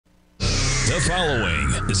The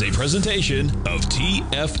following is a presentation of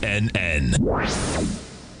TFNN.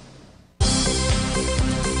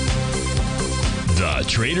 The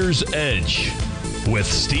Trader's Edge with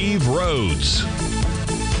Steve Rhodes.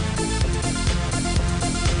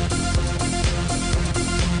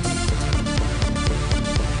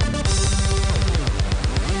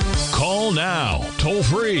 Call now, toll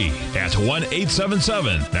free at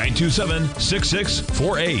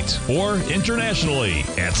 1-877-927-6648 or internationally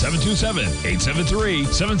at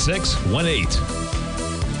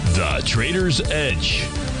 727-873-7618. The Trader's Edge.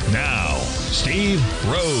 Now, Steve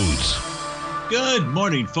Rhodes. Good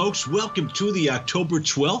morning, folks. Welcome to the October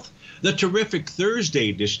 12th, the terrific Thursday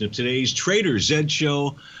edition of today's Trader's Edge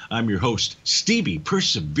Show. I'm your host, Stevie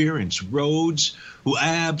Perseverance Rhodes, who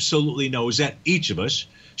absolutely knows that each of us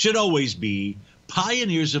should always be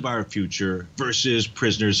pioneers of our future versus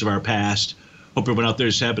prisoners of our past. Hope everyone out there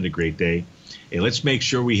is having a great day. And let's make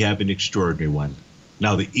sure we have an extraordinary one.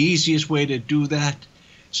 Now, the easiest way to do that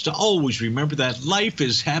is to always remember that life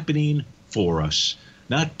is happening for us,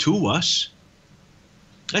 not to us.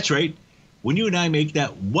 That's right. When you and I make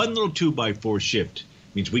that one little 2x4 shift, it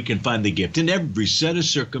means we can find the gift in every set of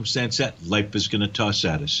circumstance that life is going to toss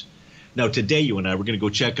at us. Now, today, you and I, we're going to go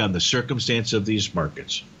check on the circumstance of these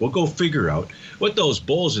markets. We'll go figure out what those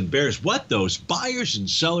bulls and bears, what those buyers and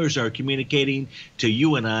sellers are communicating to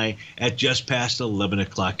you and I at just past 11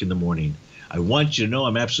 o'clock in the morning. I want you to know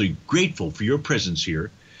I'm absolutely grateful for your presence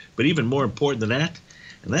here. But even more important than that,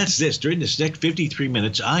 and that's this, during this next 53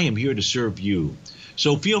 minutes, I am here to serve you.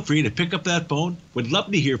 So feel free to pick up that phone. Would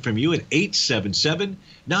love to hear from you at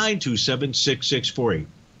 877-927-6648.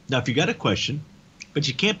 Now, if you got a question, but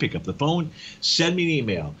you can't pick up the phone, send me an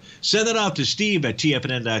email. Send it out to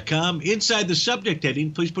steve@tfnn.com. Inside the subject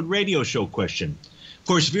heading, please put radio show question. Of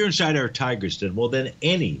course, if you're inside our Tigers Den, well, then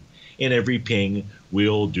any and every ping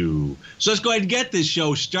will do. So let's go ahead and get this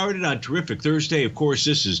show started on terrific Thursday. Of course,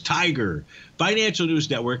 this is Tiger Financial News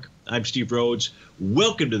Network. I'm Steve Rhodes.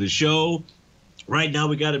 Welcome to the show. Right now,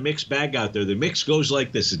 we got a mixed bag out there. The mix goes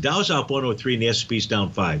like this. The Dow's off 103 and the S&P's down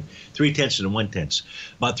 5. 0.3 and 1/10.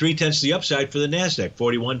 About 0.3 the upside for the NASDAQ,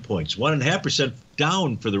 41 points. 1.5%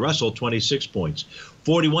 down for the Russell, 26 points.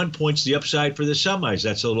 41 points the upside for the semis.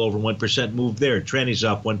 That's a little over 1% move there. Tranny's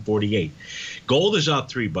off 148. Gold is off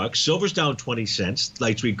 $3. Silver's down 20 cents.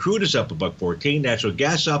 Light sweet crude is up $1.14. Natural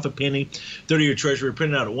gas off a penny. 30-year Treasury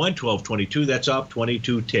printed out at 112.22. That's off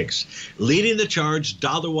 22 ticks. Leading the charge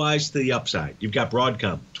dollar-wise to the upside. You've got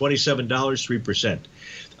Broadcom, $27, 3%.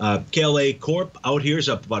 KLA Corp out here is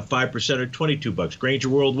up about 5% or $22. Granger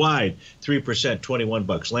Worldwide, 3%,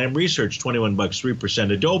 $21. Lam Research, $21,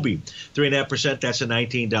 3%. Adobe, 3.5%. That's a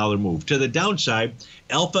 $19 move. To the downside,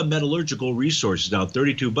 Alpha Metallurgical Resources down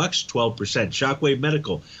 $32, 12%. Shockwave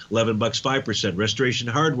Medical, $11, 5%. Restoration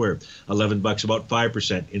Hardware, $11, about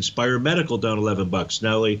 5%. Inspire Medical down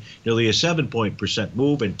 $11, nearly a 7%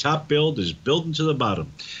 move. And Top Build is building to the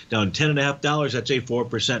bottom, down $10.50. That's a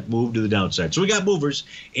 4% move to the downside. So we got movers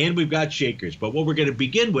and we've got shakers. But what we're going to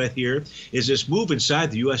begin with here is this move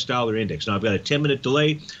inside the U.S. dollar index. Now, I've got a 10-minute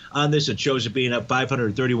delay on this. It shows it being up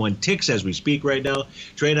 531 ticks as we speak right now.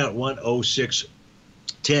 Trade out 106.10.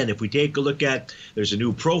 If we take a look at, there's a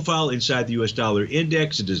new profile inside the U.S. dollar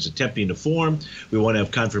index. It is attempting to form. We want to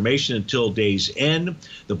have confirmation until day's end.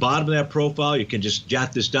 The bottom of that profile, you can just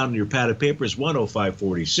jot this down on your pad of paper, is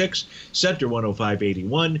 105.46. Center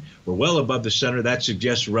 105.81. We're well above the center. That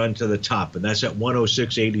suggests run to the top, and that's at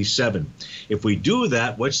 106.87. If we do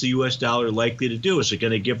that, what's the U.S. dollar likely to do? Is it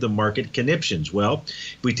going to give the market conniptions? Well,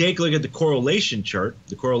 if we take a look at the correlation chart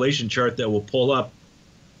that will pull up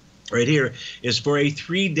right here is for a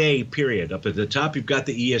 3-day period. Up at the top, you've got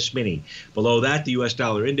the ES Mini. Below that, the U.S.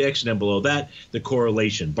 dollar index, and then below that, the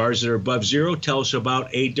correlation. Bars that are above zero tell us about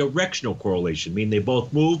a directional correlation, meaning they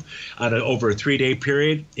both move on over a 3-day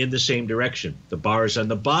period in the same direction. The bars on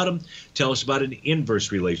the bottom tell us about an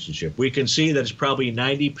inverse relationship. We can see that it's probably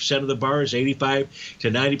 90% of the bars, 85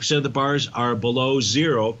 to 90% of the bars are below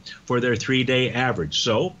zero for their 3-day average.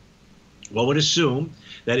 So one would assume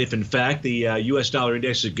that if, in fact, the U.S. dollar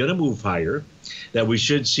index is going to move higher, that we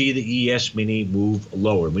should see the ES Mini move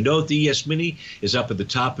lower. We know that the ES Mini is up at the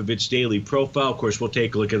top of its daily profile. Of course, we'll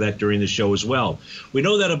take a look at that during the show as well. We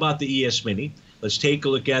know that about the ES Mini. Let's take a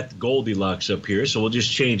look at the Goldilocks up here. So we'll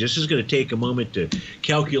just change. This is going to take a moment to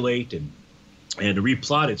calculate and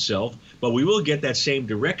replot itself, but we will get that same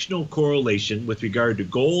directional correlation with regard to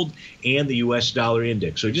gold and the U.S. dollar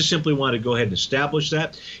index. So we just simply want to go ahead and establish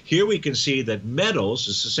that. Here we can see that metals,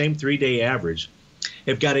 it's the same 3-day average,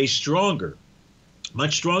 have got a stronger,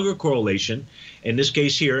 much stronger correlation in this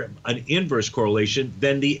case here, an inverse correlation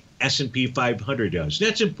than the S&P 500 does.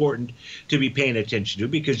 That's important to be paying attention to,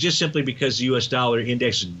 because just simply because the U.S. dollar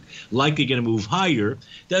index is likely going to move higher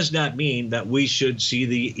does not mean that we should see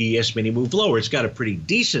the ES mini move lower. It's got a pretty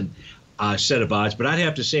decent set of odds, but I'd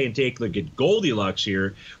have to say, and take a look at Goldilocks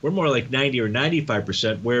here, we're more like 90 or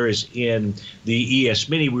 95%, whereas in the ES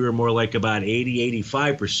mini we were more like about 80,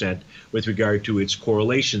 85% with regard to its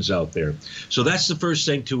correlations out there. So that's the first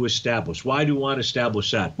thing to establish. Why do we want to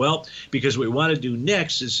establish that? Well, because what we want to do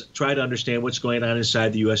next is try to understand what's going on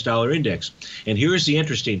inside the U.S. dollar index. And here's the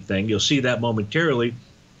interesting thing. You'll see that momentarily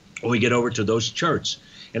when we get over to those charts.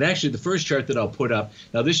 And actually, the first chart that I'll put up,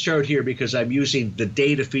 now this chart here, because I'm using the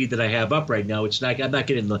data feed that I have up right now, I'm not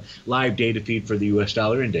getting the live data feed for the U.S.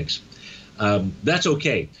 dollar index. That's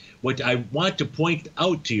okay. What I want to point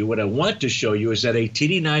out to you, what I want to show you, is that a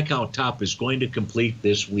TD9 count top is going to complete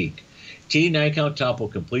this week. TD9 count top will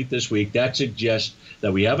complete this week. That suggests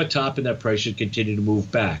that we have a top and that price should continue to move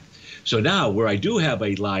back. So now where I do have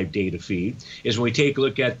a live data feed is when we take a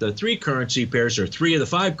look at the three currency pairs, or three of the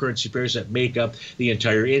five currency pairs that make up the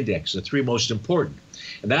entire index, the three most important,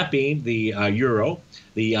 and that being the euro,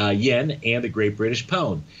 the yen, and the Great British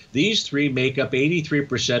Pound. These three make up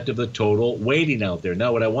 83% of the total weighting out there.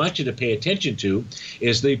 Now what I want you to pay attention to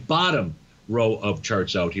is the bottom row of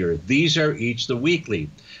charts out here. These are each the weekly.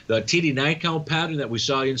 The TD9 count pattern that we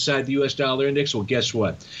saw inside the U.S. dollar index, well, guess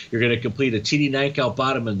what? You're going to complete a TD9 count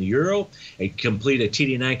bottom in the euro, and complete a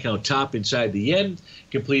TD9 count top inside the yen,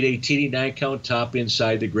 complete a TD9 count top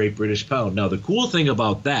inside the Great British Pound. Now, the cool thing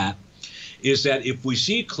about that is that if we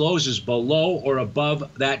see closes below or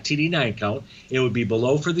above that TD9 count, it would be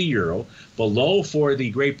below for the euro, below for the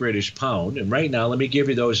Great British Pound. And right now, let me give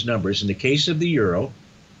you those numbers. In the case of the euro,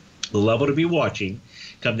 the level to be watching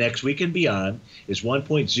come next week and beyond is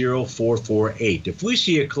 1.0448. If we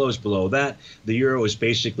see it close below that, the euro is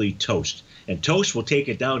basically toast. And toast will take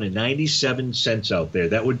it down to 97 cents out there.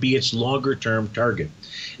 That would be its longer-term target.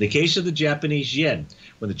 In the case of the Japanese yen,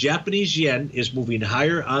 when the Japanese yen is moving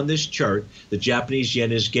higher on this chart, the Japanese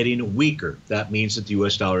yen is getting weaker. That means that the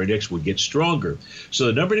U.S. dollar index would get stronger. So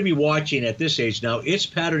the number to be watching at this age now, its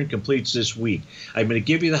pattern completes this week. I'm going to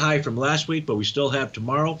give you the high from last week, but we still have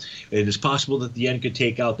tomorrow. It is possible that the yen could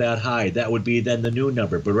take out that high. That would be then the new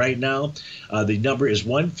number. But right now, the number is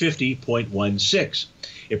 150.16.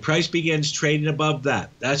 If price begins trading above that,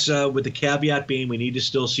 that's with the caveat being we need to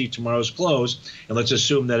still see tomorrow's close, and let's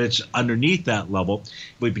assume that it's underneath that level.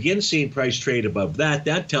 If we begin seeing price trade above that,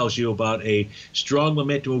 that tells you about a strong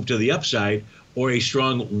momentum move to the upside or a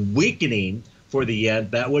strong weakening for the yen.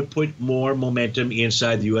 That would put more momentum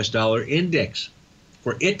inside the U.S. dollar index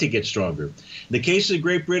for it to get stronger. In the case of the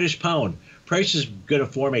Great British Pound, price is going to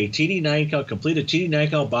form a TD9 count, complete a TD9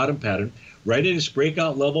 count bottom pattern, right at its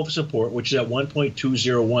breakout level of support, which is at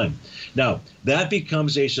 1.201. Now, that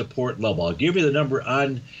becomes a support level. I'll give you the number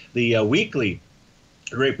on the weekly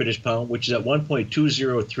Great British Pound, which is at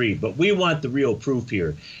 1.203. But we want the real proof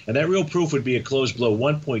here. And that real proof would be a close below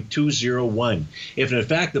 1.201. If, in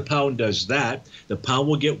fact, the pound does that, the pound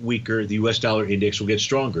will get weaker, the U.S. dollar index will get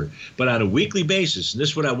stronger. But on a weekly basis, and this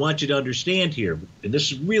is what I want you to understand here, and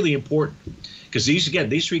this is really important, because these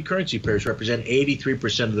three currency pairs represent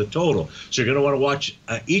 83% of the total. So you're going to want to watch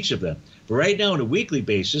each of them. But right now on a weekly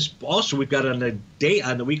basis, also we've got on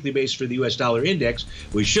the weekly basis for the U.S. dollar index,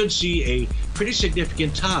 we should see a pretty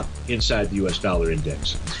significant top inside the U.S. dollar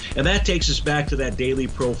index. And that takes us back to that daily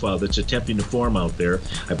profile that's attempting to form out there.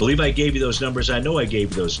 I believe I gave you those numbers. I know I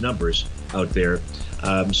gave you those numbers out there.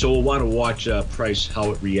 So we'll want to watch price,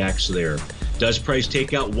 how it reacts there. Does price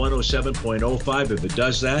take out 107.05? If it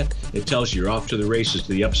does that, it tells you you're off to the races to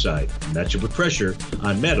the upside. And that should put pressure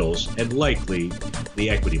on metals and likely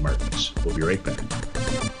the equity markets. We'll be right back.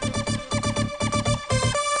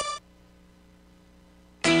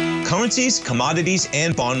 Currencies, commodities,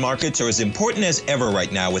 and bond markets are as important as ever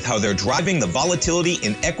right now with how they're driving the volatility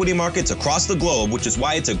in equity markets across the globe, which is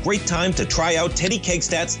why it's a great time to try out Teddy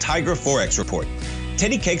Kegstad's Tiger Forex Report.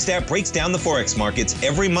 Teddy Kegstad breaks down the Forex markets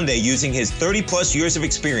every Monday using his 30-plus years of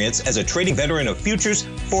experience as a trading veteran of futures,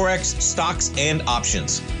 Forex, stocks, and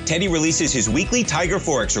options. Teddy releases his weekly Tiger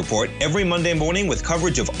Forex Report every Monday morning with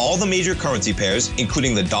coverage of all the major currency pairs,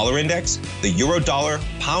 including the dollar index, the euro dollar,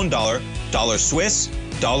 pound dollar, dollar Swiss,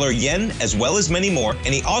 dollar yen, as well as many more,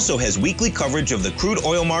 and he also has weekly coverage of the crude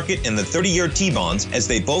oil market and the 30-year T-bonds, as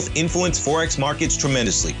they both influence Forex markets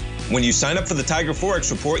tremendously. When you sign up for the Tiger Forex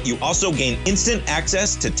Report, you also gain instant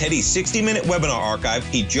access to Teddy's 60-minute webinar archive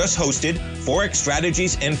he just hosted, Forex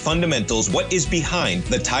Strategies and Fundamentals, What is Behind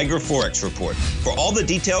the Tiger Forex Report. For all the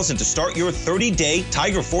details and to start your 30-day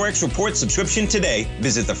Tiger Forex Report subscription today,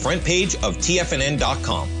 visit the front page of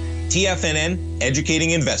TFNN.com. TFNN,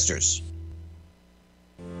 educating investors.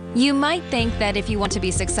 You might think that if you want to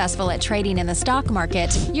be successful at trading in the stock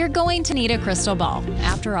market, you're going to need a crystal ball.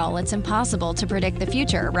 After all, it's impossible to predict the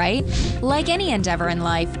future, right? Like any endeavor in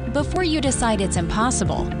life, before you decide it's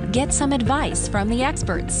impossible, get some advice from the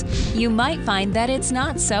experts. You might find that it's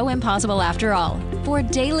not so impossible after all. For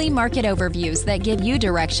daily market overviews that give you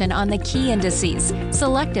direction on the key indices,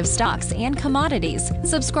 selective stocks, and commodities,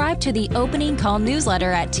 subscribe to the Opening Call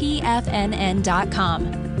newsletter at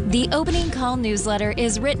TFNN.com. The Opening Call newsletter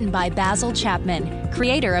is written by Basil Chapman,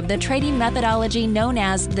 creator of the trading methodology known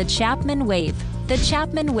as the Chapman Wave. The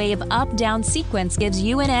Chapman Wave up-down sequence gives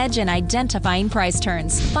you an edge in identifying price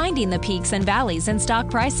turns, finding the peaks and valleys in stock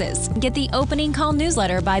prices. Get the Opening Call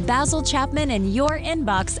newsletter by Basil Chapman in your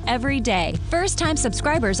inbox every day. First-time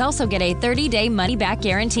subscribers also get a 30-day money-back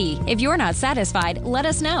guarantee. If you're not satisfied, let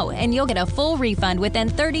us know, and you'll get a full refund within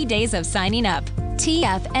 30 days of signing up.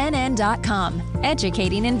 TFNN.com,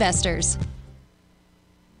 educating investors.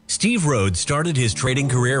 Steve Rhodes started his trading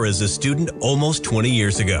career as a student almost 20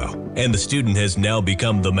 years ago, and the student has now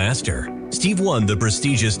become the master. Steve won the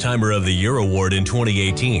prestigious Timer of the Year award in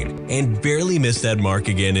 2018 and barely missed that mark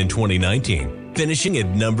again in 2019, finishing at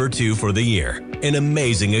number 2 for the year. An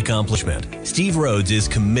amazing accomplishment. Steve Rhodes is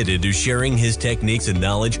committed to sharing his techniques and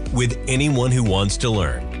knowledge with anyone who wants to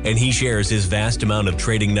learn, and he shares his vast amount of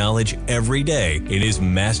trading knowledge every day in his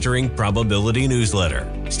Mastering Probability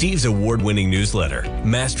newsletter. Steve's award-winning newsletter,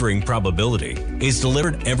 Mastering Probability, is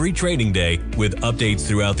delivered every trading day with updates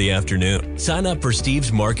throughout the afternoon. Sign up for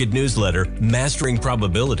Steve's market newsletter, Mastering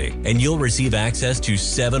Probability, and you'll receive access to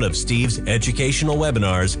 7 of Steve's educational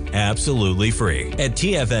webinars absolutely free. At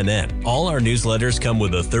TFNN, all our newsletters come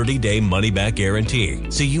with a 30-day money-back guarantee,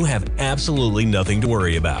 so you have absolutely nothing to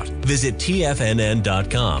worry about. Visit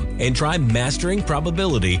TFNN.com and try Mastering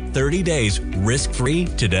Probability 30 days risk-free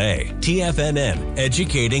today. TFNN,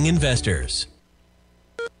 educating investors.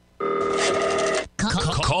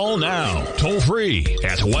 Call now, toll free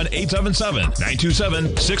at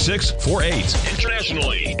 1-877-927-6648.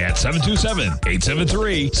 Internationally at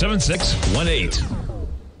 727-873-7618.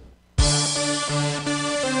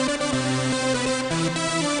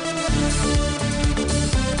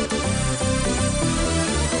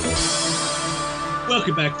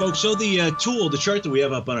 Welcome back, folks. So the chart that we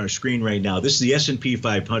have up on our screen right now, this is the S&P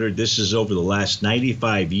 500. This is over the last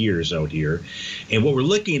 95 years out here. And what we're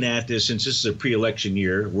looking at is, since this is a pre-election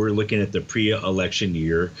year, we're looking at the pre-election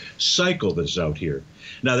year cycle that's out here.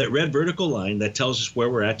 Now, that red vertical line, that tells us where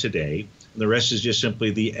we're at today. And the rest is just simply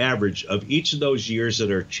the average of each of those years that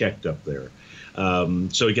are checked up there.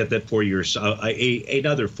 So we get that 4 years,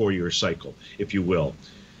 another 4-year cycle, if you will.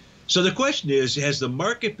 So the question is, has the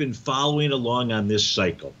market been following along on this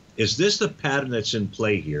cycle? Is this the pattern that's in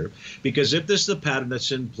play here? Because if this is the pattern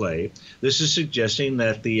that's in play, this is suggesting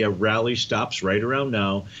that the rally stops right around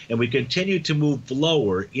now, and we continue to move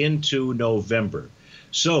lower into November.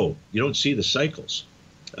 So you don't see the cycles.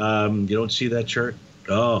 You don't see that chart?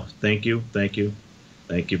 Oh, thank you. Thank you.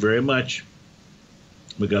 Thank you very much.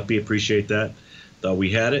 McGuffey, appreciate that. Thought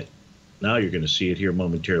we had it. Now you're going to see it here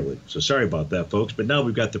momentarily. So sorry about that, folks, but now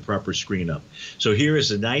we've got the proper screen up. So here is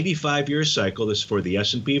the 95-year cycle. This is for the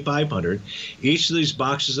S&P 500. Each of these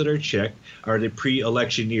boxes that are checked are the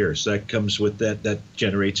pre-election years. That comes with that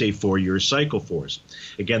generates a 4-year cycle for us.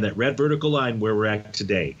 Again, that red vertical line where we're at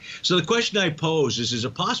today. So the question I pose is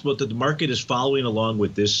it possible that the market is following along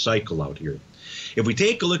with this cycle out here? If we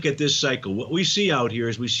take a look at this cycle, what we see out here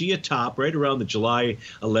is we see a top right around the July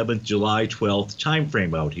 11th, July 12th time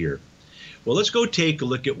frame out here. Well, let's go take a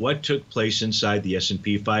look at what took place inside the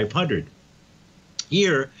S&P 500.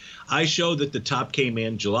 Here, I show that the top came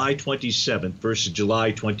in July 27th versus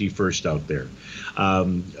July 21st out there.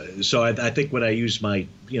 So I think when I used I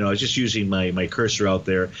was just using my cursor out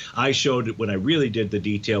there. I showed when I really did the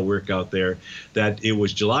detail work out there that it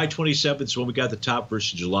was July 27th is when we got the top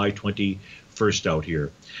versus July 21st out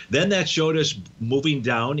here. Then that showed us moving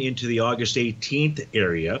down into the August 18th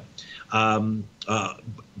area.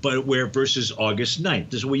 But where versus August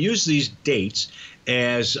 9th. So we use these dates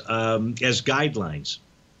as guidelines.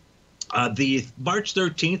 The March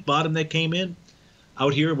 13th bottom that came in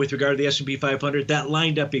out here with regard to the S&P 500, that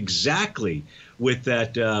lined up exactly with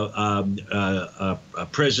that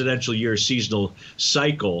presidential year seasonal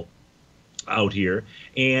cycle out here.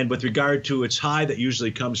 And with regard to its high that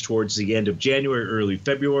usually comes towards the end of January, early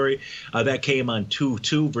February, that came on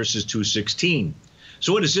 2.2 versus 2.16.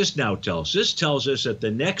 So what does this now tell us? This tells us that the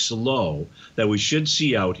next low that we should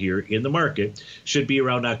see out here in the market should be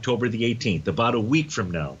around October the 18th, about a week from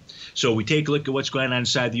now. So we take a look at what's going on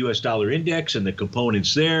inside the U.S. dollar index and the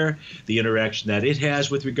components there, the interaction that it has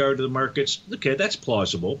with regard to the markets. Okay, that's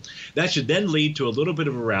plausible. That should then lead to a little bit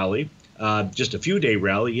of a rally. Just a few-day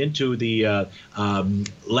rally into the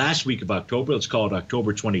last week of October. Let's call it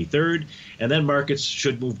October 23rd. And then markets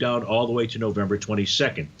should move down all the way to November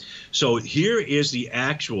 22nd. So here is the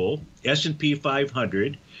actual S&P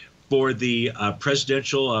 500 for the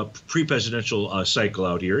pre-presidential cycle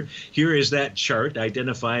out here. Here is that chart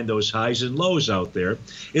identifying those highs and lows out there.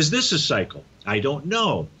 Is this a cycle? I don't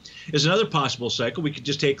know. Is another possible cycle. We could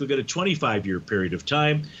just take a look at a 25-year period of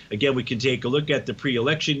time. Again, we can take a look at the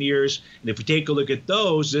pre-election years. And if we take a look at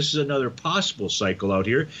those, this is another possible cycle out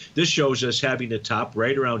here. This shows us having a top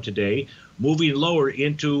right around today, moving lower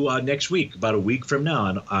into next week, about a week from now,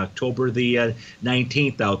 on October the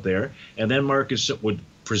 19th out there. And then markets would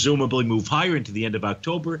presumably move higher into the end of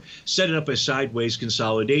October, setting up a sideways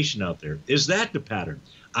consolidation out there. Is that the pattern?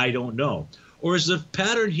 I don't know. Or is the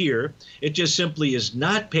pattern here, it just simply is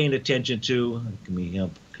not paying attention to, let me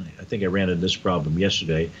help, I think I ran into this problem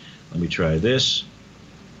yesterday. Let me try this.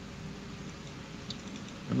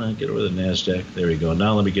 Come on, get over the NASDAQ. There we go.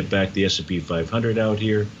 Now let me get back the S&P 500 out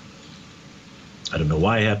here. I don't know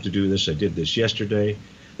why I have to do this. I did this yesterday.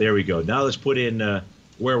 There we go. Now let's put in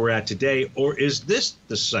where we're at today. Or is this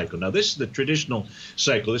the cycle? Now, this is the traditional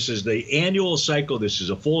cycle. This is the annual cycle. This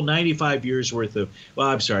is a full 95 years worth of, well,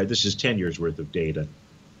 I'm sorry, this is 10 years worth of data.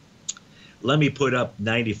 Let me put up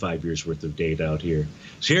 95 years worth of data out here.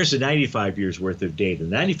 So here's the 95 years worth of data.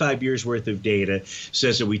 95 years worth of data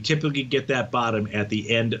says that we typically get that bottom at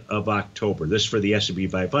the end of October. This is for the S&P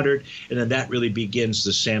 500, and then that really begins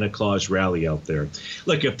the Santa Claus rally out there.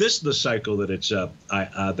 Look, if this is the cycle that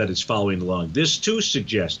it's following along, this too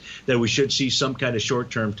suggests that we should see some kind of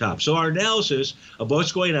short-term top. So our analysis of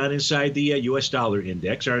what's going on inside the U.S. dollar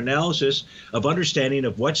index, our analysis of understanding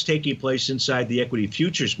of what's taking place inside the equity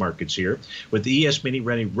futures markets here, with the ES mini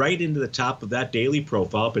running right into the top of that daily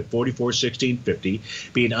profile up at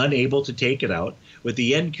 44.1650, being unable to take it out, with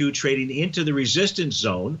the NQ trading into the resistance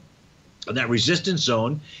zone. And that resistance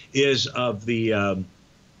zone is of the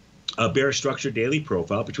bear structure daily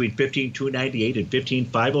profile between 15,298 and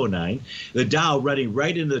 15,509. The Dow running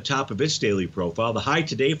right into the top of its daily profile. The high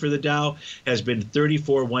today for the Dow has been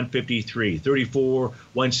 34,153.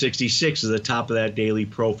 34,166 is the top of that daily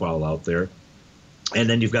profile out there. And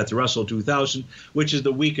then you've got the Russell 2000, which is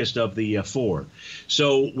the weakest of the four.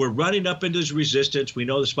 So we're running up into this resistance. We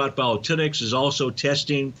know the spot volatility is also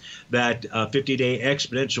testing that 50-day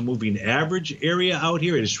exponential moving average area out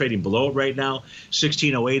here. It is trading below it right now.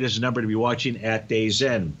 1608 is the number to be watching at day's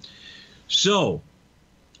end. So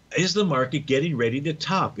is the market getting ready to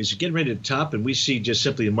top? Is it getting ready to top? And we see just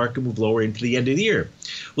simply the market move lower into the end of the year.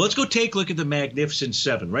 Well, let's go take a look at the Magnificent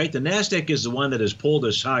Seven, right? The NASDAQ is the one that has pulled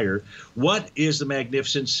us higher. What is the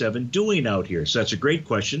Magnificent Seven doing out here? So that's a great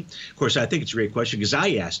question. Of course, I think it's a great question because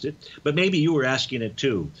I asked it, but maybe you were asking it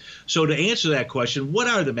too. So to answer that question, what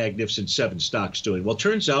are the Magnificent Seven stocks doing? Well, it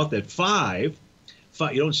turns out that five,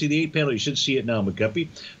 you don't see the 8 panel, you should see it now, McGuffey.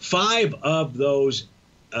 5 of those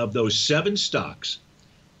 7 stocks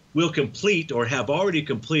will complete or have already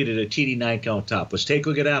completed a TD9 count top. Let's take a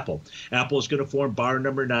look at Apple. Apple is going to form bar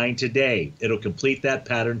number 9 today. It'll complete that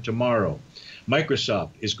pattern tomorrow. Microsoft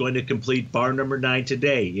is going to complete bar number 9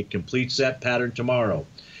 today. It completes that pattern tomorrow.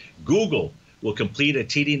 Google will complete a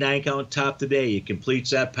TD9 count top today. It completes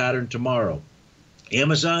that pattern tomorrow.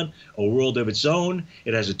 Amazon, a world of its own.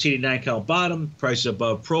 It has a TD9 count bottom, price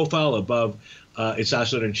above profile, above its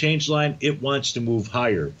oscillator change line. It wants to move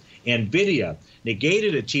higher. NVIDIA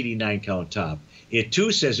negated a TD9 count top. It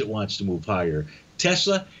too says it wants to move higher.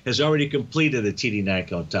 Tesla has already completed a TD9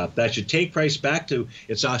 count top. That should take price back to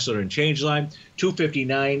its oscillator and change line.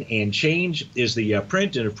 259 and change is the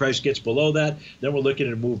print, and if price gets below that, then we're looking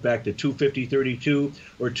at a move back to 250.32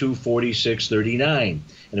 or 246.39.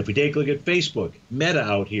 And if we take a look at Facebook, Meta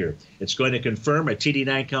out here, it's going to confirm a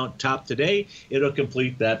TD9 count top today. It'll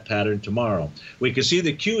complete that pattern tomorrow. We can see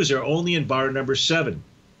the Qs are only in bar number 7.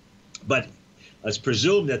 But let's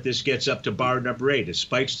presume that this gets up to bar number 8. It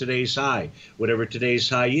spikes today's high, whatever today's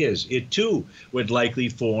high is. It too would likely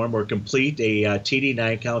form or complete a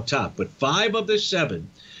TD9 count top. But 5 of the 7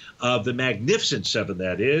 of the Magnificent Seven,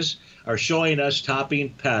 that is, are showing us topping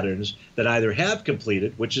patterns that either have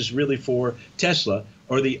completed, which is really for Tesla,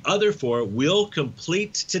 or the other 4 will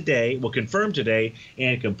complete today, will confirm today,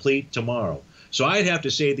 and complete tomorrow. So I'd have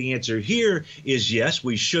to say the answer here is yes,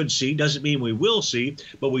 we should see. Doesn't mean we will see,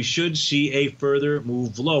 but we should see a further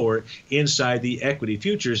move lower inside the equity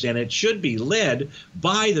futures, and it should be led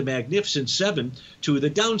by the Magnificent Seven to the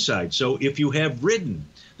downside. So if you have ridden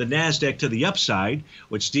the NASDAQ to the upside,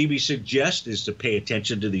 what Stevie suggests is to pay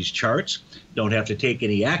attention to these charts. Don't have to take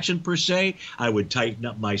any action per se. I would tighten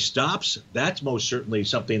up my stops. That's most certainly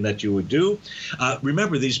something that you would do.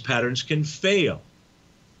 Remember, these patterns can fail.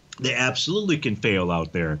 They absolutely can fail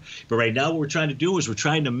out there. But right now what we're trying to do is we're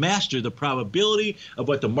trying to master the probability of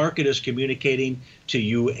what the market is communicating to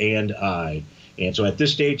you and I. And so at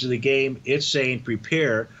this stage of the game, it's saying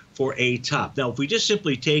prepare for a top. Now, if we just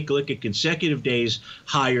simply take a look at consecutive days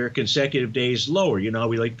higher, consecutive days lower, you know how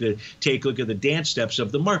we like to take a look at the dance steps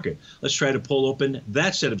of the market. Let's try to pull open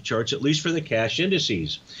that set of charts, at least for the cash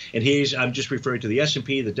indices. And I'm just referring to the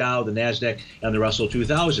S&P, the Dow, the NASDAQ, and the Russell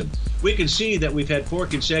 2000. We can see that we've had 4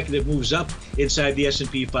 consecutive moves up inside the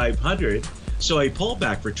S&P 500. So a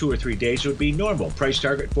pullback for 2 or 3 days would be normal. Price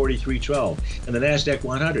target 43.12. And the NASDAQ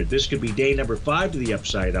 100, this could be day number 5 to the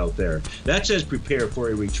upside out there. That says prepare for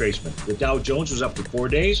a retracement. The Dow Jones was up for 4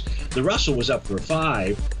 days. The Russell was up for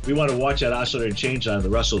 5. We want to watch that oscillator and change on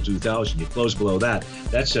the Russell 2000. You close below that.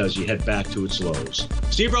 That says you head back to its lows.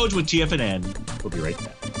 Steve Rhodes with TFNN. We'll be right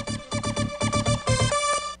back.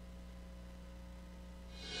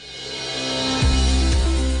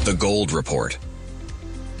 The Gold Report.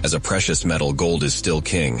 As a precious metal, gold is still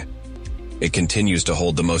king. It continues to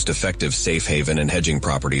hold the most effective safe haven and hedging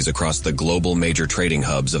properties across the global major trading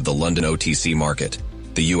hubs of the London OTC market,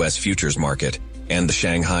 the U.S. futures market, and the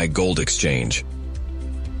Shanghai Gold Exchange.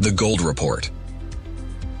 The Gold Report.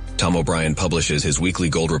 Tom O'Brien publishes his weekly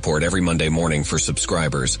gold report every Monday morning for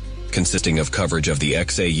subscribers, consisting of coverage of the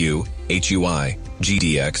XAU, HUI,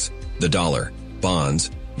 GDX, the dollar, bonds,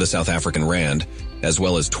 the South African rand, as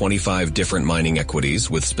well as 25 different mining equities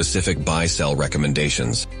with specific buy-sell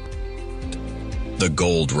recommendations. The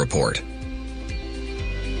Gold Report.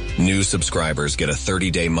 New subscribers get a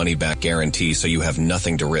 30-day money-back guarantee so you have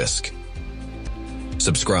nothing to risk.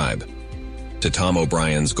 Subscribe to Tom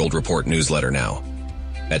O'Brien's Gold Report newsletter now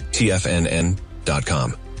at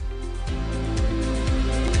TFNN.com.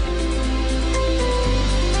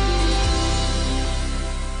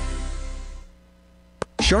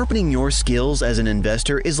 Sharpening your skills as an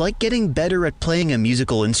investor is like getting better at playing a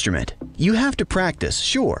musical instrument. You have to practice,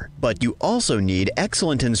 sure, but you also need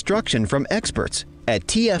excellent instruction from experts. At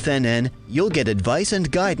TFNN, you'll get advice and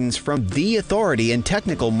guidance from the authority in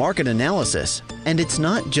technical market analysis. And it's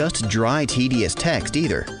not just dry, tedious text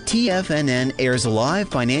either. TFNN airs live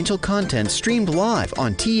financial content streamed live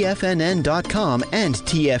on TFNN.com and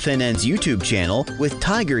TFNN's YouTube channel with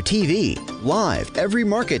Tiger TV, live every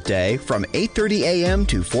market day from 8:30 a.m.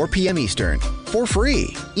 to 4 p.m. Eastern. For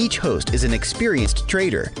free. Each host is an experienced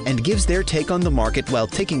trader and gives their take on the market while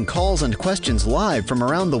taking calls and questions live from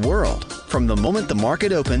around the world. From the moment the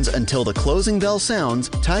market opens until the closing bell sounds,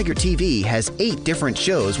 Tiger TV has 8 different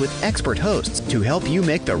shows with expert hosts to help you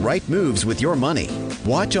make the right moves with your money.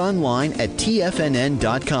 Watch online at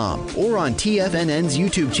TFNN.com or on TFNN's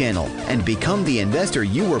YouTube channel and become the investor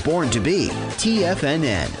you were born to be.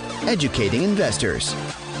 TFNN, educating investors.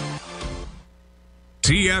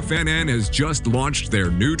 TFNN has just launched their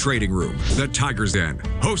new trading room, the Tiger's Den,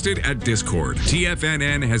 hosted at Discord.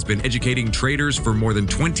 TFNN has been educating traders for more than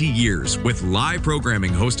 20 years with live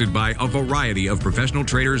programming hosted by a variety of professional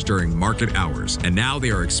traders during market hours. And now they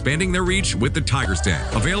are expanding their reach with the Tiger's Den,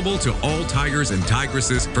 available to all tigers and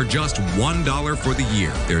tigresses for just $1 for the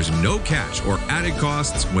year. There's no catch or added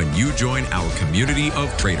costs when you join our community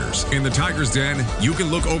of traders. In the Tiger's Den, you can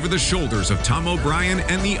look over the shoulders of Tom O'Brien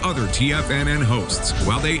and the other TFNN hosts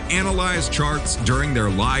while they analyze charts during their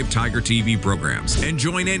live Tiger TV programs, and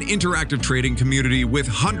join an interactive trading community with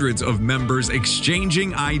hundreds of members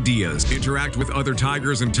exchanging ideas. Interact with other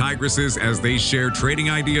tigers and tigresses as they share trading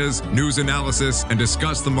ideas, news analysis, and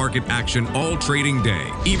discuss the market action all trading day,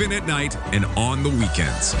 even at night and on the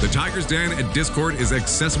weekends. The Tiger's Den at Discord is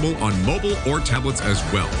accessible on mobile or tablets as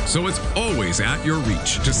well, so it's always at your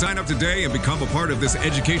reach. To sign up today and become a part of this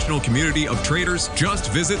educational community of traders, just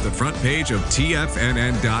visit the front page of TFNN.com.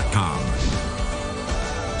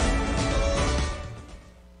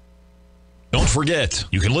 Don't forget,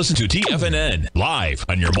 you can listen to TFNN live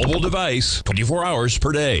on your mobile device 24 hours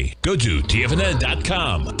per day. Go to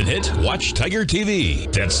TFNN.com and hit Watch Tiger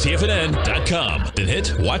TV. That's TFNN.com. Then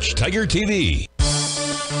hit Watch Tiger TV.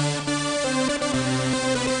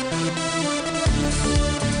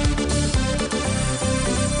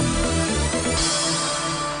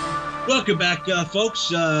 Welcome back,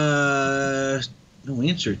 folks. No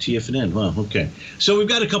answer, TFNN. Wow, okay. So we've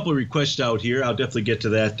got a couple of requests out here. I'll definitely get to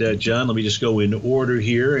that, John. Let me just go in order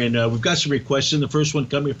here. And we've got some requests in. The first one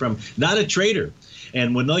coming from Not a Trader,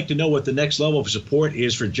 and would like to know what the next level of support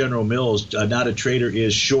is for General Mills. Not a Trader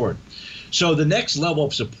is short. So the next level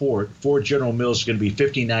of support for General Mills is going to be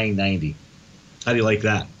 $59.90. How do you like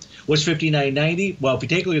that? What's $59.90? Well, if you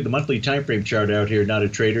take a look at the monthly time frame chart out here, Not a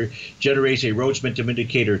Trader generates a Rhodes Momentum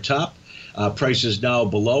Indicator top. Price is now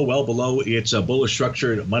well below its bullish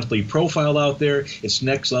structured monthly profile out there. Its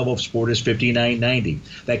next level of support is $59.90.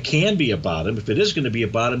 That can be a bottom. If it is going to be a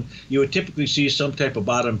bottom, you would typically see some type of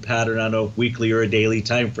bottom pattern on a weekly or a daily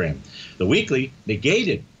time frame. The weekly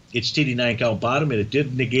negated its TD9 count bottom, and it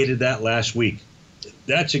did negated that last week.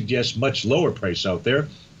 That suggests much lower price out there.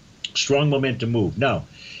 Strong momentum move. Now,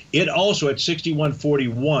 it also at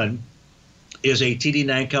 61.41 is a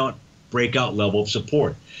TD9 count breakout level of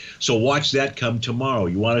support. So watch that come tomorrow.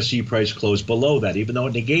 You want to see price close below that. Even though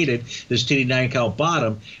it negated this TD9 count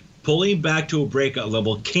bottom, pulling back to a breakout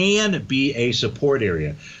level can be a support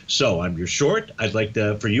area. So I'm your short. I'd like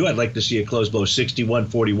to see it close below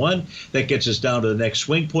 61.41. That gets us down to the next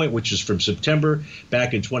swing point, which is from September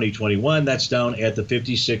back in 2021. That's down at the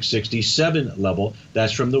 56.67 level.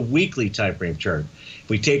 That's from the weekly time frame chart. If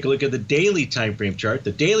we take a look at the daily time frame chart,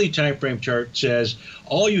 the daily time frame chart says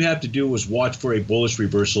all you have to do is watch for a bullish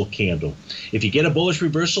reversal candle. If you get a bullish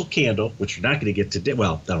reversal candle, which you're not going to get today,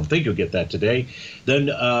 well, I don't think you'll get that today, then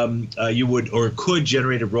you would or could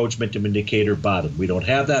generate a Rhodes Momentum Indicator bottom. We don't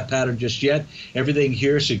have that pattern just yet. Everything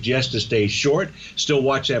here suggests to stay short. Still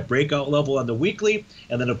watch that breakout level on the weekly,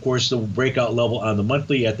 and then, of course, the breakout level on the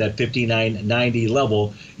monthly at that 59.90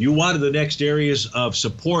 level. You wanted the next areas of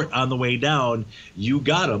support on the way down. You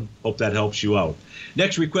got them. Hope that helps you out.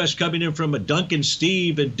 Next request coming in from a Duncan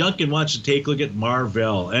Steve, and Duncan wants to take a look at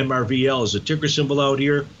Marvell. MRVL is a ticker symbol out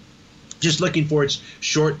here, just looking for its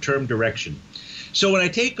short-term direction. So when I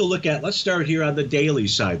take a look at, let's start here on the daily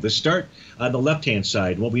side. Let's start on the left-hand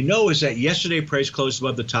side. What we know is that yesterday price closed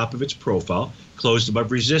above the top of its profile, closed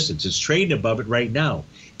above resistance. It's trading above it right now,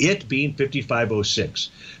 it being 55.06.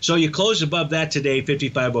 So you close above that today,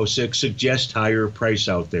 55.06, suggests higher price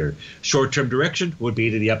out there. Short-term direction would be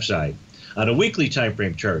to the upside. On a weekly time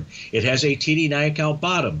frame chart, it has a TD9 count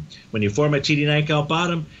bottom. When you form a TD9 count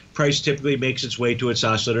bottom, price typically makes its way to its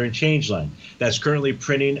oscillator and change line. That's currently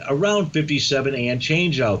printing around 57 and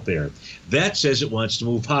change out there. That says it wants to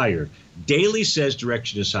move higher. Daily says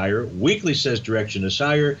direction is higher. Weekly says direction is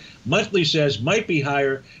higher. Monthly says might be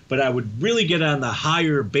higher, but I would really get on the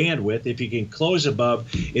higher bandwidth if you can close above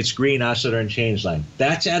its green oscillator and change line.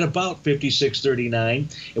 That's at about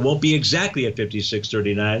 56.39. It won't be exactly at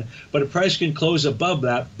 56.39, but if price can close above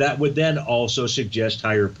that, that would then also suggest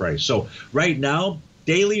higher price. So right now,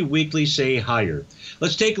 daily, weekly say higher.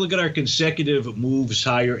 Let's take a look at our consecutive moves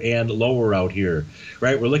higher and lower out here,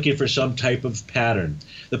 right? We're looking for some type of pattern.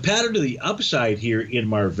 The pattern to the upside here in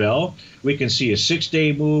Marvell, we can see a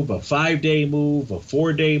 6-day move, a 5-day move, a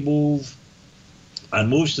 4-day move. On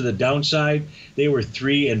moves to the downside, they were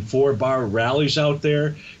 3 and 4 bar rallies out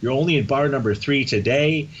there. You're only in bar number 3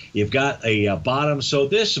 today. You've got a bottom. So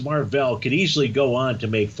this Marvell could easily go on to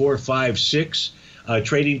make 4, 5, 6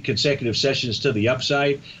 trading consecutive sessions to the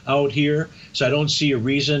upside out here. So I don't see a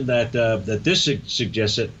reason that this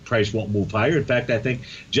suggests that price won't move higher. In fact, I think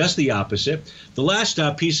just the opposite. The last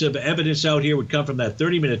piece of evidence out here would come from that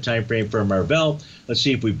 30-minute time frame for Marvell. Let's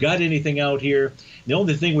see if we've got anything out here. The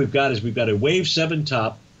only thing we've got is we've got a wave 7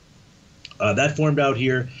 top. That formed out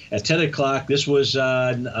here at 10 o'clock. This was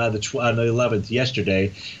on the 11th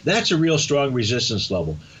yesterday. That's a real strong resistance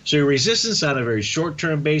level. So your resistance on a very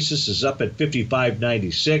short-term basis is up at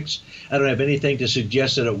 55.96. I don't have anything to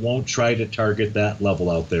suggest that it won't try to target that level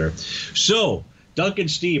out there. So, Duncan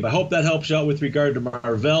Steve, I hope that helps out with regard to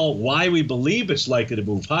Marvell, why we believe it's likely to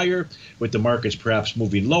move higher, with the markets perhaps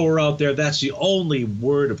moving lower out there. That's the only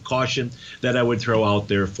word of caution that I would throw out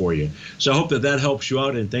there for you. So I hope that helps you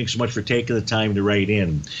out, and thanks so much for taking the time to write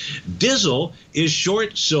in. Dizzle is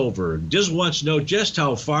short silver. Dizzle wants to know just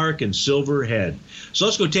how far can silver head. So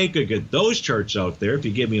let's go take a look at those charts out there. If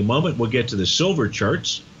you give me a moment, we'll get to the silver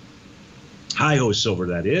charts. Hi-ho silver,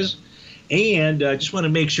 that is. And I just want to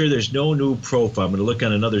make sure there's no new profile. I'm going to look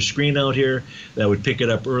on another screen out here that would pick it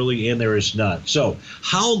up early, and there is not. So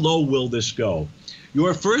how low will this go?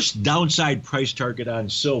 Your first downside price target on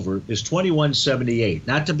silver is 21.78.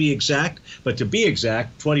 Not to be exact, but to be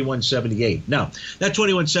exact, 21.78. Now, that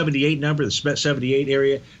 21.78 number, the 78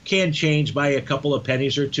 area, can change by a couple of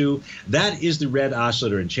pennies or two. That is the red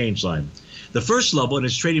oscillator and change line. The first level, and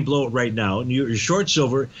it's trading below it right now, and you're short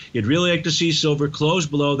silver, you'd really like to see silver close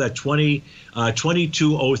below that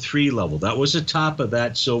 2203 level. That was the top of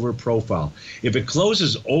that silver profile. If it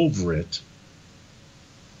closes over it,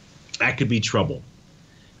 that could be trouble.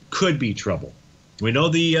 Could be trouble. We know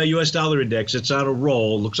the U.S. dollar index, it's on a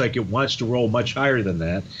roll. Looks like it wants to roll much higher than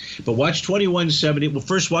that. But watch 2170. Well,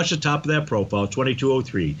 first watch the top of that profile,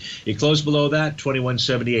 2203. It closed below that,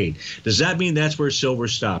 2178. Does that mean that's where silver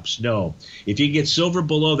stops? No. If you get silver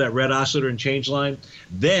below that red oscillator and change line,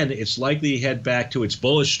 then it's likely to head back to its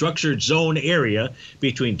bullish structured zone area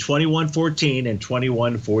between 2114 and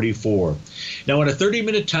 2144. Now, on a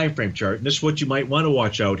 30-minute time frame chart, and this is what you might want to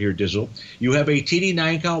watch out here, Dizzle, you have a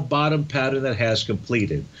TD9 count bottom pattern that has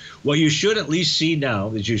completed. What you should at least see now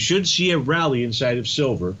is you should see a rally inside of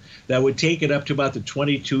silver that would take it up to about the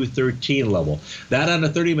 2213 level. That on a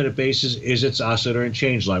 30-minute basis is its oscillator and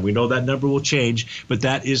change line. We know that number will change, but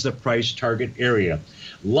that is the price target area.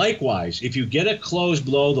 Likewise, if you get a close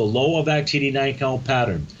below the low of that TD9 count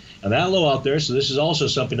pattern, and that low out there, so this is also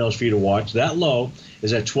something else for you to watch, that low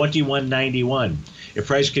is at 2191. If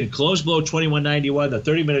price can close below 2191, the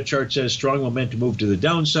 30-minute chart says strong momentum move to the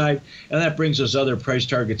downside, and that brings those other price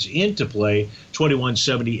targets into play,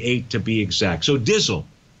 2178 to be exact. So Dizzle,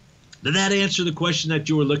 did that answer the question that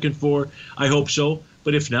you were looking for? I hope so.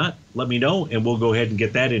 But if not, let me know, and we'll go ahead and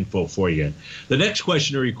get that info for you. The next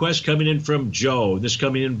question or request coming in from Joe. This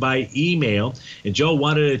coming in by email. And Joe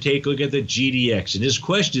wanted to take a look at the GDX. And his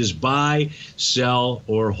question is buy, sell,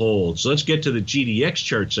 or hold. So let's get to the GDX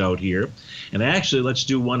charts out here. And actually, let's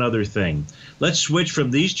do one other thing. Let's switch from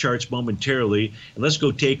these charts momentarily, and let's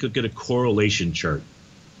go take a look at a correlation chart.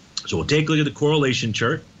 So we'll take a look at the correlation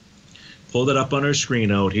chart. Pull that up on our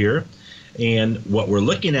screen out here. And what we're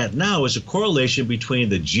looking at now is a correlation between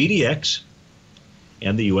the GDX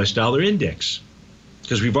and the U.S. dollar index.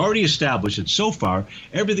 Because we've already established that so far,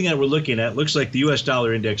 everything that we're looking at looks like the U.S.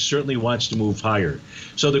 dollar index certainly wants to move higher.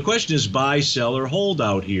 So the question is buy, sell, or hold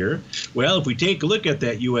out here. Well, if we take a look at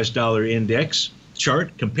that U.S. dollar index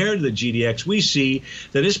chart compared to the GDX, we see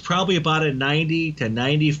that it's probably about a 90 to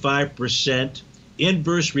 95%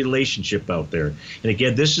 inverse relationship out there. And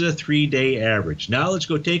again, this is a 3-day average. Now let's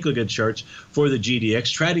go take a look at charts for the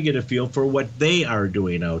GDX, try to get a feel for what they are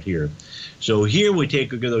doing out here. So here we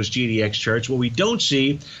take a look at those GDX charts. What we don't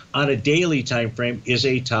see on a daily time frame is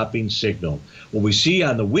a topping signal. What we see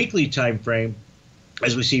on the weekly time frame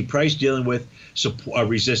as we see price dealing with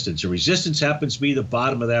resistance. The resistance happens to be the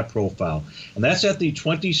bottom of that profile, and that's at the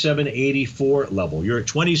 2784 level. You're at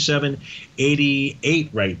 2788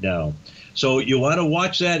 right now. So you want to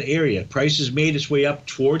watch that area. Price has made its way up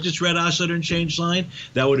towards its red oscillator and change line.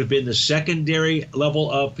 That would have been the secondary level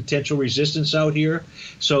of potential resistance out here.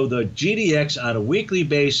 So the GDX on a weekly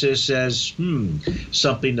basis says,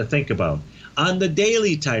 something to think about. On the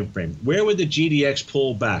daily time frame, where would the GDX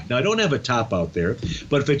pull back? Now, I don't have a top out there,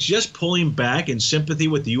 but if it's just pulling back in sympathy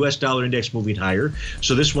with the U.S. dollar index moving higher,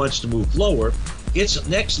 so this wants to move lower, its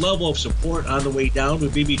next level of support on the way down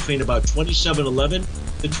would be between about 2711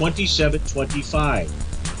 to 2725.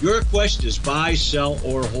 Your question is buy, sell,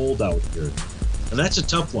 or hold out here. And that's a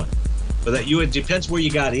tough one. But it depends where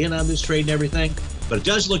you got in on this trade and everything. But it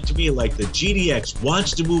does look to me like the GDX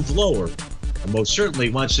wants to move lower, and most certainly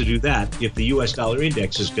wants to do that if the U.S. dollar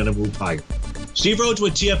index is going to move higher. Steve Rhodes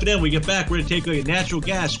with TFNN. When we get back, we're going to take a natural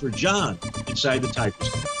gas for John inside the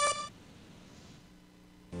Tigers.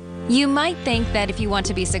 You might think that if you want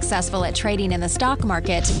to be successful at trading in the stock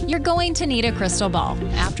market, you're going to need a crystal ball.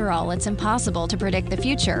 After all, it's impossible to predict the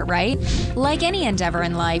future, right? Like any endeavor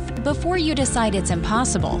in life, before you decide it's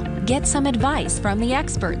impossible, get some advice from the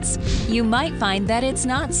experts. You might find that it's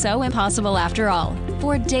not so impossible after all.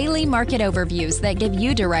 For daily market overviews that give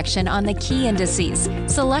you direction on the key indices,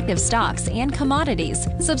 selective stocks, and commodities,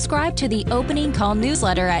 subscribe to the Opening Call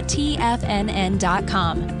newsletter at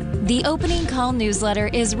TFNN.com. The Opening Call newsletter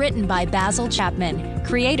is written by Basil Chapman,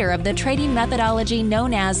 creator of the trading methodology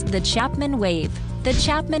known as the Chapman Wave. The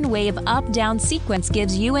Chapman Wave up-down sequence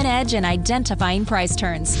gives you an edge in identifying price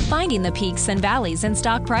turns, finding the peaks and valleys in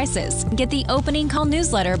stock prices. Get the Opening Call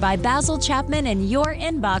newsletter by Basil Chapman in your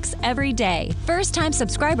inbox every day. First-time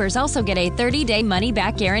subscribers also get a 30-day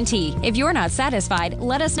money-back guarantee. If you're not satisfied,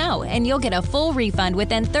 let us know, and you'll get a full refund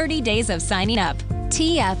within 30 days of signing up.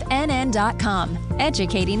 TFNN.com,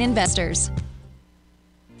 educating investors.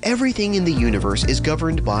 Everything in the universe is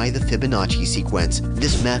governed by the Fibonacci sequence.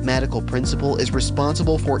 This mathematical principle is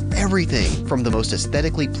responsible for everything from the most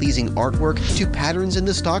aesthetically pleasing artwork to patterns in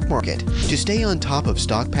the stock market. To stay on top of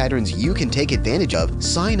stock patterns you can take advantage of,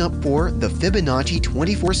 sign up for the Fibonacci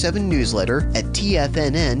 24/7 newsletter at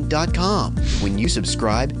TFNN.com. When you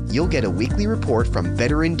subscribe, you'll get a weekly report from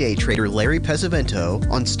veteran day trader Larry Pesavento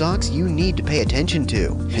on stocks you need to pay attention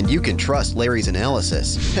to. And you can trust Larry's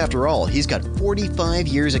analysis. After all, he's got 45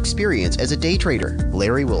 years experience as a day trader.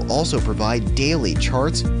 Larry will also provide daily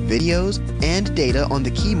charts, videos, and data on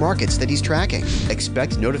the key markets that he's tracking.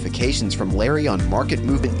 Expect notifications from Larry on market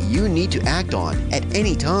movement you need to act on at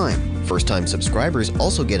any time. First-time subscribers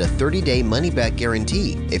also get a 30-day money-back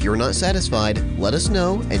guarantee. If you're not satisfied, let us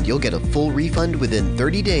know and you'll get a full refund within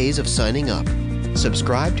 30 days of signing up.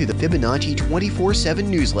 Subscribe to the Fibonacci 24/7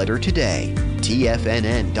 newsletter today.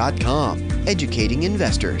 TFNN.com, educating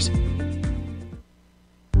investors.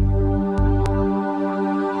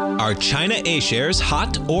 Are China A-shares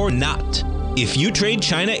hot or not? If you trade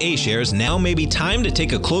China A-shares, now may be time to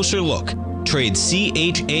take a closer look. Trade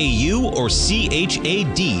CHAU or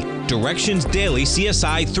CHAD, Directions Daily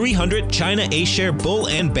CSI 300 China A-share Bull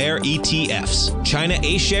and Bear ETFs. China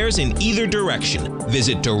A-shares in either direction.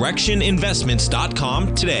 Visit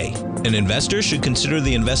directioninvestments.com today. An investor should consider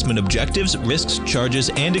the investment objectives, risks, charges,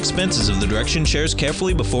 and expenses of the Direction shares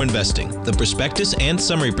carefully before investing. The prospectus and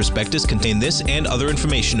summary prospectus contain this and other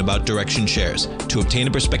information about Direction shares. To obtain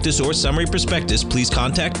a prospectus or summary prospectus, please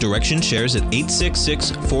contact Direction shares at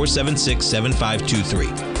 866-476-7523.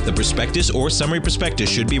 The prospectus or summary prospectus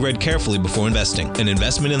should be read carefully before investing. An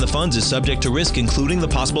investment in the funds is subject to risk, including the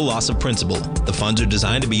possible loss of principal. The funds are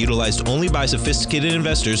designed to be utilized only by sophisticated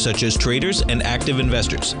investors such as traders and active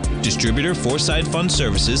investors. Distributor Foreside Fund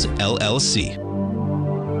Services, LLC.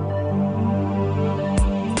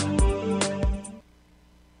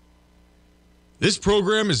 This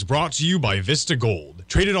program is brought to you by Vista Gold,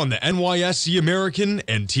 traded on the NYSE American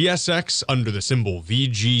and TSX under the symbol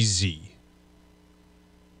VGZ.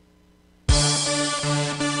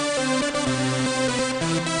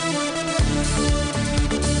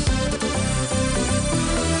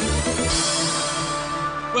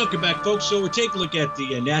 Welcome back, folks. So we're taking a look at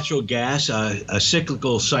the natural gas, a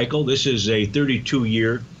cyclical cycle. This is a 32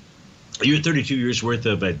 years worth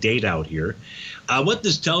of data out here. What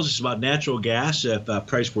this tells us about natural gas, if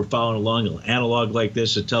price we're following along an analog like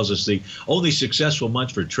this, it tells us the only successful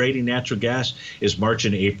months for trading natural gas is March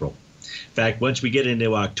and April. In fact, once we get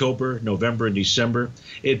into October, November, and December,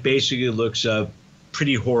 it basically looks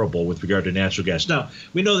pretty horrible with regard to natural gas. Now,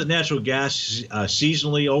 we know that natural gas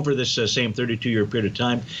seasonally over this same 32-year period of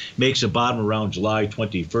time makes a bottom around July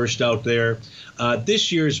 21st out there.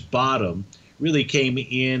 This year's bottom really came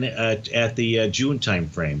in at the June time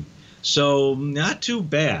frame. So not too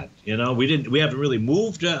bad. You know, we haven't really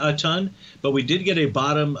moved a ton, but we did get a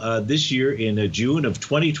bottom this year in June of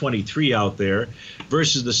 2023 out there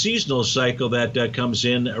versus the seasonal cycle that comes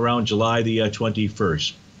in around July the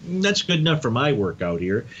 21st. That's good enough for my work out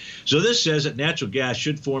here. So this says that natural gas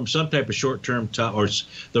should form some type of short-term top, or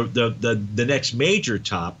the next major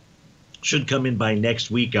top should come in by next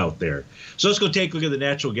week out there. So let's go take a look at the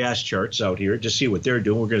natural gas charts out here to see what they're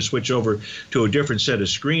doing. We're going to switch over to a different set of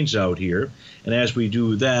screens out here. And as we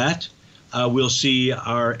do that, we'll see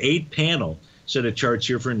our 8-panel set of charts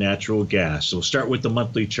here for natural gas. So we'll start with the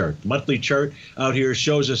monthly chart. The monthly chart out here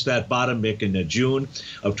shows us that bottom mick in June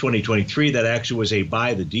of 2023. That actually was a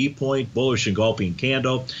buy the D point, bullish engulfing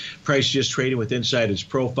candle. Price just trading with inside its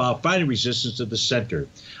profile, finding resistance at the center.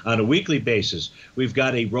 On a weekly basis, we've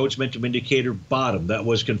got a Rhodes Momentum Indicator bottom that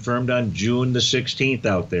was confirmed on June the 16th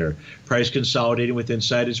out there. Price consolidating with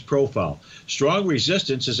inside its profile. Strong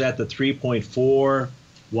resistance is at the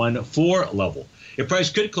 3.414 level. If price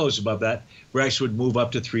could close above that, price would move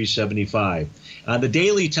up to 375. On the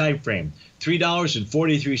daily time frame,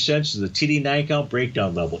 $3.43 is the TD9 count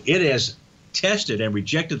breakdown level. It has tested and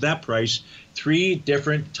rejected that price 3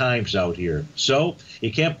 different times out here. So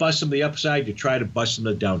you can't bust them to the upside, you try to bust them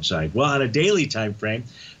to the downside. Well, on a daily time frame,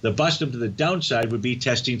 the bust them to the downside would be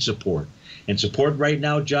testing support. And support right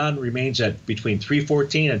now, John, remains at between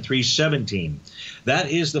 314 and 317. That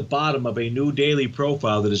is the bottom of a new daily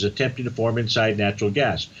profile that is attempting to form inside natural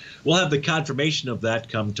gas. We'll have the confirmation of that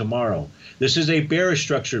come tomorrow. This is a bearish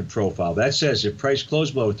structured profile. That says if price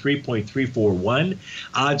closed below 3.341,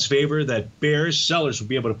 odds favor that bears, sellers will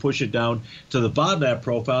be able to push it down to the bottom of that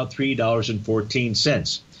profile,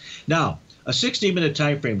 $3.14. Now, a 60-minute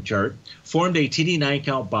time frame chart formed a TD9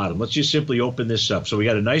 count bottom. Let's just simply open this up. So we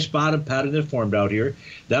got a nice bottom pattern that formed out here.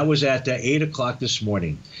 That was at 8 o'clock this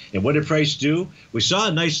morning. And what did price do? We saw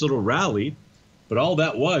a nice little rally, But all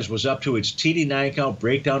that was up to its TD9 count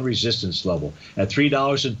breakdown resistance level at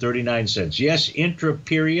 $3.39. Yes,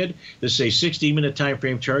 intra-period. This is a 60-minute time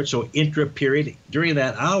frame chart, so intra-period. During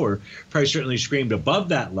that hour, price certainly screamed above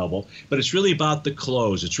that level, but it's really about the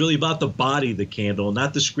close. It's really about the body of the candle,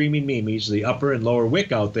 not the screaming memes, the upper and lower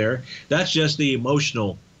wick out there. That's just the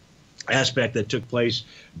emotional aspect that took place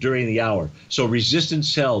during the hour. So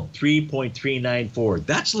resistance held 3.394.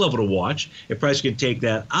 That's a level to watch. If price can take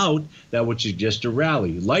that out, that would suggest a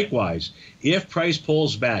rally. Likewise, if price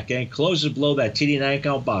pulls back and closes below that TD9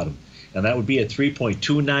 count bottom, and that would be at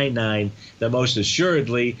 3.299, then most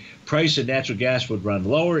assuredly price of natural gas would run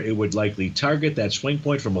lower. It would likely target that swing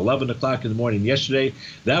point from 11 o'clock in the morning yesterday.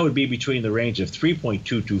 That would be between the range of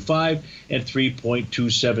 3.225 and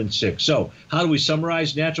 3.276. So how do we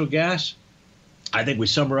summarize natural gas? I think we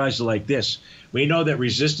summarize it like this. We know that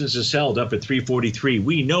resistance is held up at 343.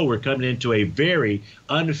 We know we're coming into a very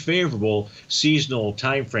unfavorable seasonal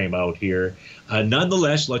time frame out here.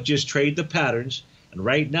 Nonetheless, let's just trade the patterns. And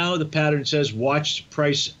right now, the pattern says watch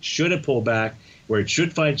price should have pulled back, where it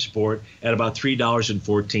should find support at about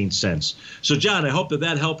 $3.14. So, John, I hope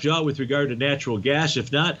that helps you out with regard to natural gas.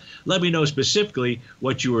 If not, let me know specifically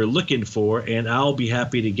what you were looking for, and I'll be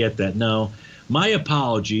happy to get that. Now, my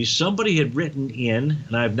apologies. Somebody had written in,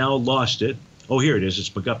 and I've now lost it. Oh, here it is. It's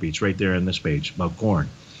McGuppy. It's right there on this page about corn.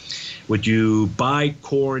 Would you buy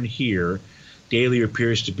corn here? Daily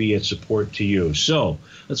appears to be at support to you. So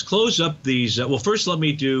let's close up these. Well, first let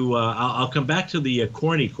me do, I'll come back to the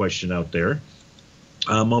corny question out there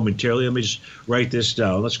momentarily. Let me just write this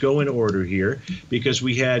down. Let's go in order here because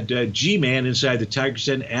we had G-Man inside the Tigers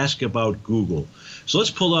Den ask about Google. So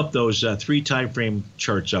let's pull up those 3 time frame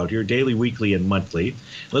charts out here, daily, weekly, and monthly.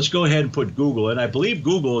 Let's go ahead and put Google in. I believe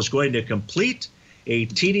Google is going to complete a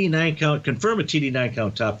TD9 count, confirm a TD9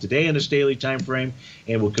 count top today in this daily time frame,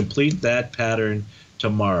 and we'll complete that pattern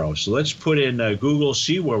tomorrow. So let's put in Google,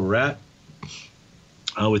 see where we're at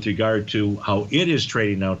with regard to how it is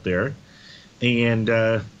trading out there. And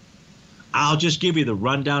I'll just give you the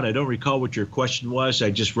rundown. I don't recall what your question was.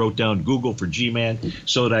 I just wrote down Google for G-Man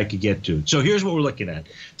so that I could get to it. So here's what we're looking at.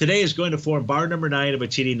 Today is going to form bar number 9 of a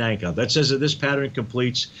TD9 count. That says that this pattern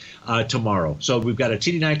completes tomorrow. So we've got a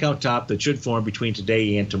TD9 count top that should form between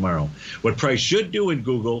today and tomorrow. What price should do in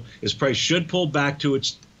Google is price should pull back to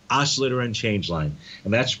its oscillator and change line.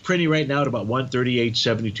 And that's pretty right now at about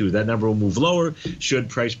 138.72. That number will move lower should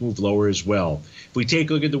price move lower as well. If we take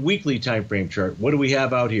a look at the weekly time frame chart, what do we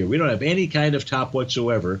have out here? We don't have any kind of top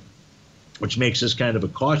whatsoever, which makes this kind of a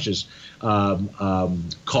cautious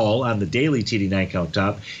call on the daily TD9 count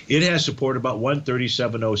top. It has support about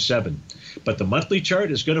 137.07. But the monthly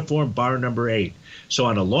chart is going to form bar number 8. So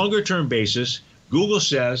on a longer term basis, Google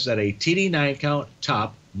says that a TD9 count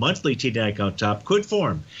top, monthly TD9 count top, could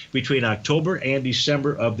form between October and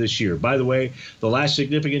December of this year. By the way, the last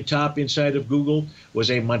significant top inside of Google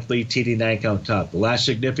was a monthly TD9 count top. The last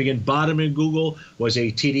significant bottom in Google was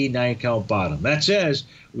a TD9 count bottom. That says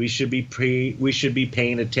we should be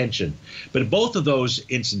paying attention. But both of those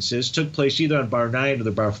instances took place either on bar 9 or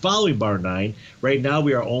the bar following bar 9. Right now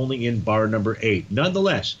we are only in bar number 8.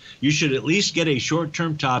 Nonetheless, you should at least get a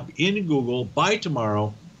short-term top in Google by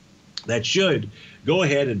tomorrow that should go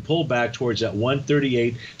ahead and pull back towards that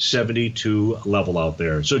 138.72 level out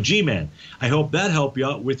there. So, G-Man, I hope that helped you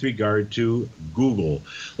out with regard to Google.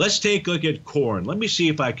 Let's take a look at corn. Let me see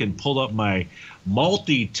if I can pull up my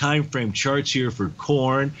multi-time frame charts here for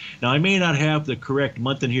corn. Now, I may not have the correct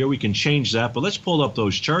month in here. We can change that, but let's pull up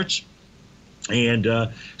those charts and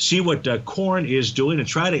see what corn is doing and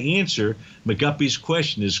try to answer McGuppy's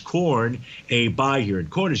question. Is corn a buy here? And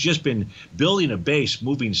corn has just been building a base,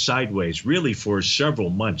 moving sideways, really for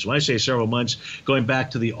several months. When I say several months, going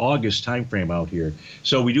back to the August time frame out here.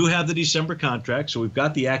 So we do have the December contract, so we've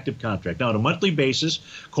got the active contract. Now, on a monthly basis,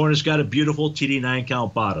 corn has got a beautiful TD9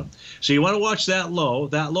 count bottom. So you want to watch that low.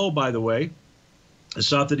 That low, by the way,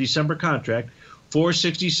 is off the December contract,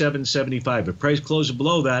 467.75. If price closes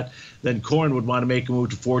below that, then corn would want to make a move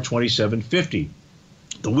to 427.50.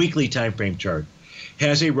 The weekly time frame chart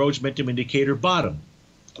has a Rhodes momentum indicator bottom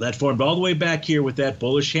that formed all the way back here with that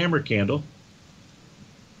bullish hammer candle.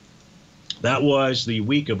 That was the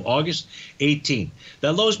week of August 18th.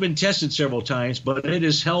 That low's been tested several times, but it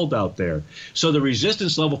is held out there. So the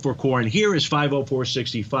resistance level for corn here is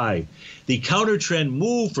 504.65. The counter trend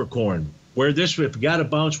move for corn, where this, if we got a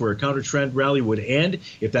bounce where a counter trend rally would end,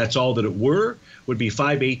 if that's all that it were, would be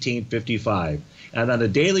 518.55. And on the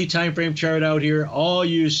daily time frame chart out here, all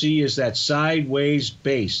you see is that sideways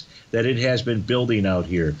base that it has been building out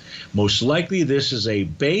here. Most likely this is a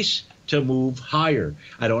base to move higher.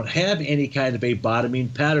 I don't have any kind of a bottoming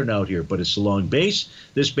pattern out here, but it's a long base.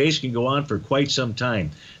 This base can go on for quite some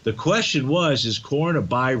time. The question was, is corn a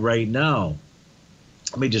buy right now?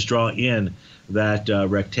 Let me just draw in that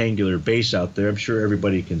rectangular base out there. I'm sure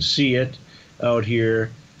everybody can see it out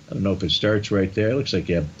here. I don't know if it starts right there. It looks like,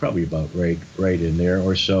 yeah, probably about right in there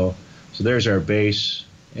or so. So there's our base.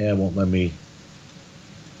 Yeah, it won't let me.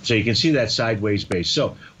 So you can see that sideways base.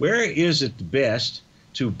 So where is it best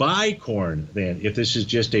to buy corn then if this is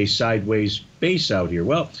just a sideways base out here?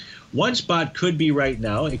 Well, one spot could be right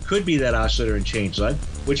now. It could be that oscillator and change line,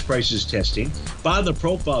 which price is testing. Bottom of the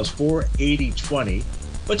profile is 480.20.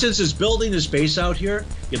 But since it's building this base out here,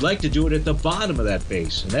 you'd like to do it at the bottom of that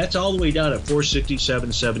base. And that's all the way down at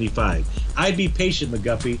 467.75. I'd be patient,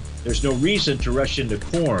 McGuffey. There's no reason to rush into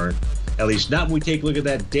corn, at least not when we take a look at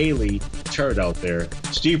that daily chart out there.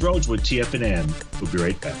 Steve Rhodes with TFNN. We'll be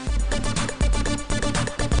right back.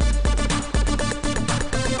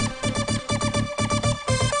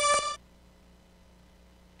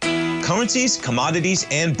 Currencies, commodities,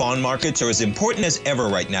 and bond markets are as important as ever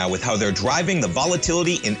right now with how they're driving the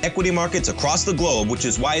volatility in equity markets across the globe, which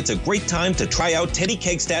is why it's a great time to try out Teddy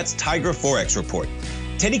Kegstad's Tiger Forex Report.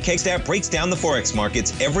 Teddy Kegstad breaks down the Forex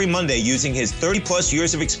markets every Monday using his 30-plus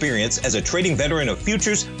years of experience as a trading veteran of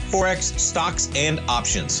futures, Forex, stocks, and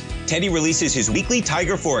options. Teddy releases his weekly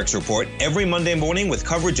Tiger Forex Report every Monday morning with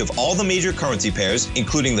coverage of all the major currency pairs,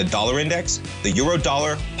 including the dollar index, the euro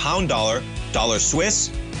dollar, pound dollar, dollar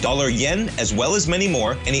Swiss, dollar yen, as well as many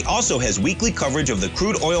more, and he also has weekly coverage of the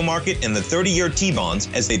crude oil market and the 30-year T-bonds,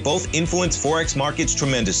 as they both influence Forex markets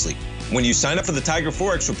tremendously. When you sign up for the Tiger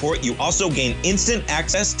Forex Report, you also gain instant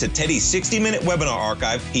access to Teddy's 60-minute webinar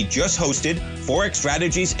archive he just hosted, Forex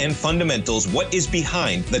Strategies and Fundamentals, What is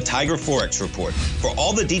Behind the Tiger Forex Report. For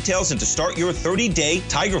all the details and to start your 30-day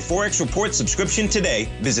Tiger Forex Report subscription today,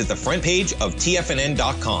 visit the front page of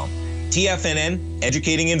TFNN.com. TFNN,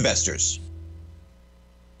 educating investors.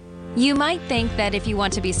 You might think that if you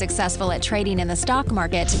want to be successful at trading in the stock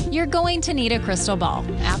market, you're going to need a crystal ball.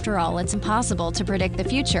 After all, it's impossible to predict the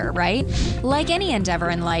future, right? Like any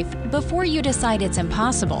endeavor in life, before you decide it's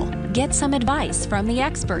impossible, get some advice from the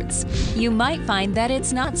experts. You might find that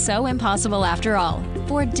it's not so impossible after all.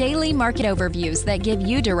 For daily market overviews that give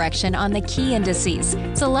you direction on the key indices,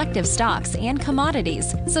 selective stocks, and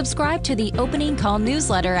commodities, subscribe to the Opening Call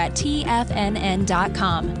newsletter at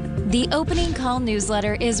TFNN.com. The Opening Call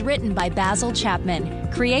newsletter is written by Basil Chapman,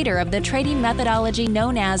 creator of the trading methodology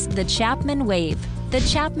known as the Chapman Wave. The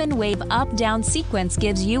Chapman Wave up-down sequence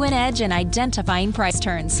gives you an edge in identifying price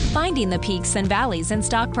turns, finding the peaks and valleys in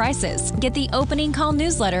stock prices. Get the Opening Call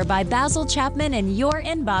newsletter by Basil Chapman in your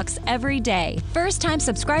inbox every day. First-time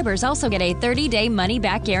subscribers also get a 30-day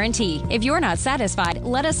money-back guarantee. If you're not satisfied,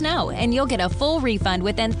 let us know, and you'll get a full refund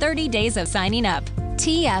within 30 days of signing up.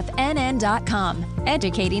 TFNN.com,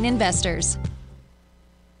 educating investors.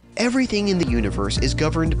 Everything in the universe is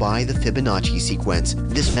governed by the Fibonacci sequence.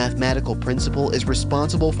 This mathematical principle is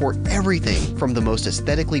responsible for everything from the most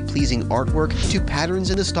aesthetically pleasing artwork to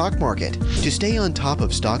patterns in the stock market. To stay on top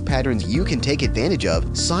of stock patterns you can take advantage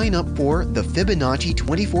of, sign up for the Fibonacci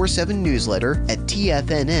 24/7 newsletter at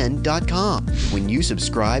TFNN.com. When you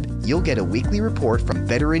subscribe, you'll get a weekly report from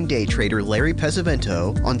veteran day trader Larry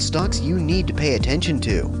Pesavento on stocks you need to pay attention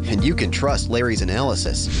to. And you can trust Larry's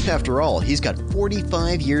analysis. After all, he's got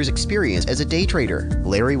 45 years experience as a day trader.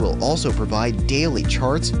 Larry will also provide daily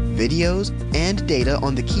charts, videos, and data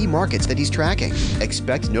on the key markets that he's tracking.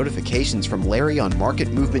 Expect notifications from Larry on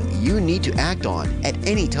market movement you need to act on at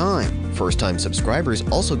any time. First-time subscribers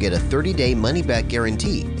also get a 30-day money-back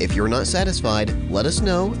guarantee. If you're not satisfied, let us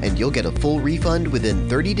know and you'll get a full refund within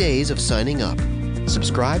 30 days of signing up.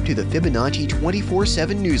 Subscribe to the Fibonacci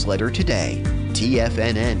 24/7 newsletter today.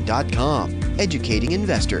 TFNN.com, educating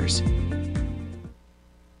investors.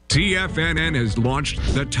 TFNN has launched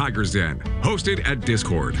the Tiger's Den. Hosted at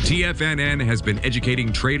Discord, TFNN has been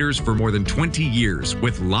educating traders for more than 20 years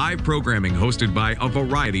with live programming hosted by a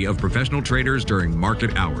variety of professional traders during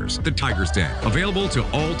market hours. The Tiger's Den, available to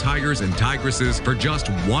all tigers and tigresses for just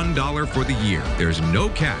 $1 for the year. There's no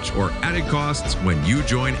catch or added costs when you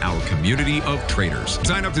join our community of traders.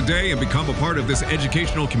 Sign up today and become a part of this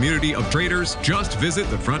educational community of traders. Just visit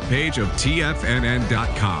the front page of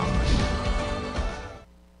TFNN.com.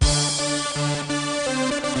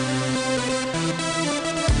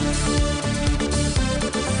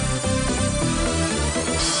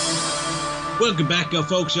 Welcome back,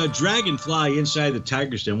 folks. Dragonfly inside the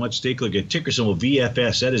Tiger's Den. Let's take a look at ticker symbol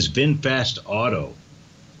VFS. That is VinFast Auto.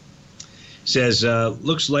 Says,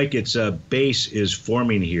 looks like its base is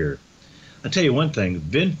forming here. I'll tell you one thing.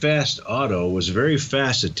 VinFast Auto was very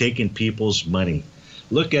fast at taking people's money.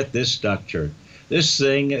 Look at this stock chart. This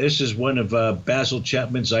is one of Basil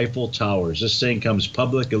Chapman's Eiffel Towers. This thing comes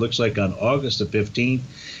public, it looks like on August the 15th.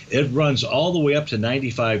 It runs all the way up to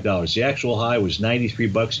 $95. The actual high was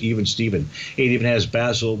 $93 even Steven. It even has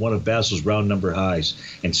Basil, one of Basil's round number highs.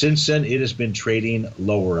 And since then, it has been trading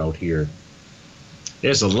lower out here.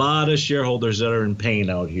 There's a lot of shareholders that are in pain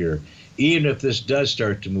out here. Even if this does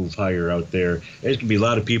start to move higher out there, there's going to be a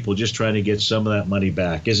lot of people just trying to get some of that money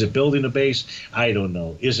back. Is it building a base? I don't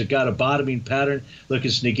know. Is it got a bottoming pattern? Look,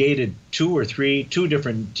 it's negated two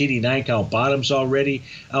different TD9 count bottoms already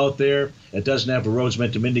out there. It doesn't have a Rhodes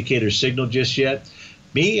momentum indicator signal just yet.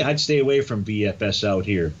 Me, I'd stay away from BFS out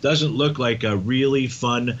here. Doesn't look like a really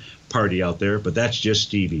fun party out there, but that's just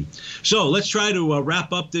Stevie. So let's try to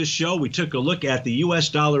wrap up this show. We took a look at the U.S.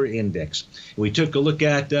 dollar index. We took a look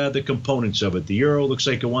at the components of it. The euro looks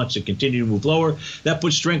like it wants to continue to move lower. That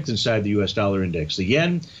puts strength inside the U.S. dollar index. The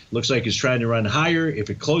yen looks like it's trying to run higher. If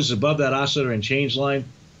it closes above that oscillator and change line,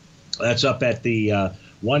 that's up at the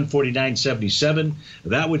 149.77.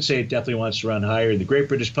 That would say it definitely wants to run higher. And the Great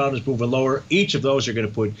British Pound is moving lower. Each of those are going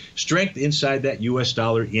to put strength inside that U.S.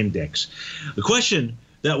 dollar index. The question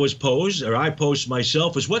that was posed, or I posed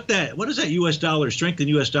myself, is what does that U.S. dollar strength and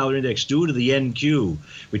U.S. dollar index do to the NQ?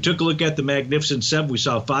 We took a look at the Magnificent Seven. We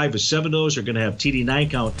saw 5 of 7 of those are going to have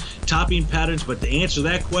TD9 count topping patterns. But to answer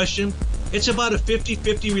that question, it's about a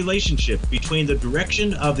 50-50 relationship between the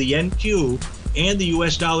direction of the NQ and the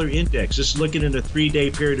U.S. dollar index. This is looking at a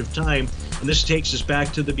 3-day period of time, and this takes us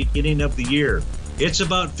back to the beginning of the year. It's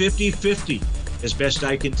about 50-50, as best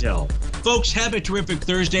I can tell. Folks, have a terrific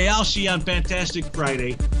Thursday. I'll see you on Fantastic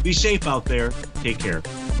Friday. Be safe out there. Take care.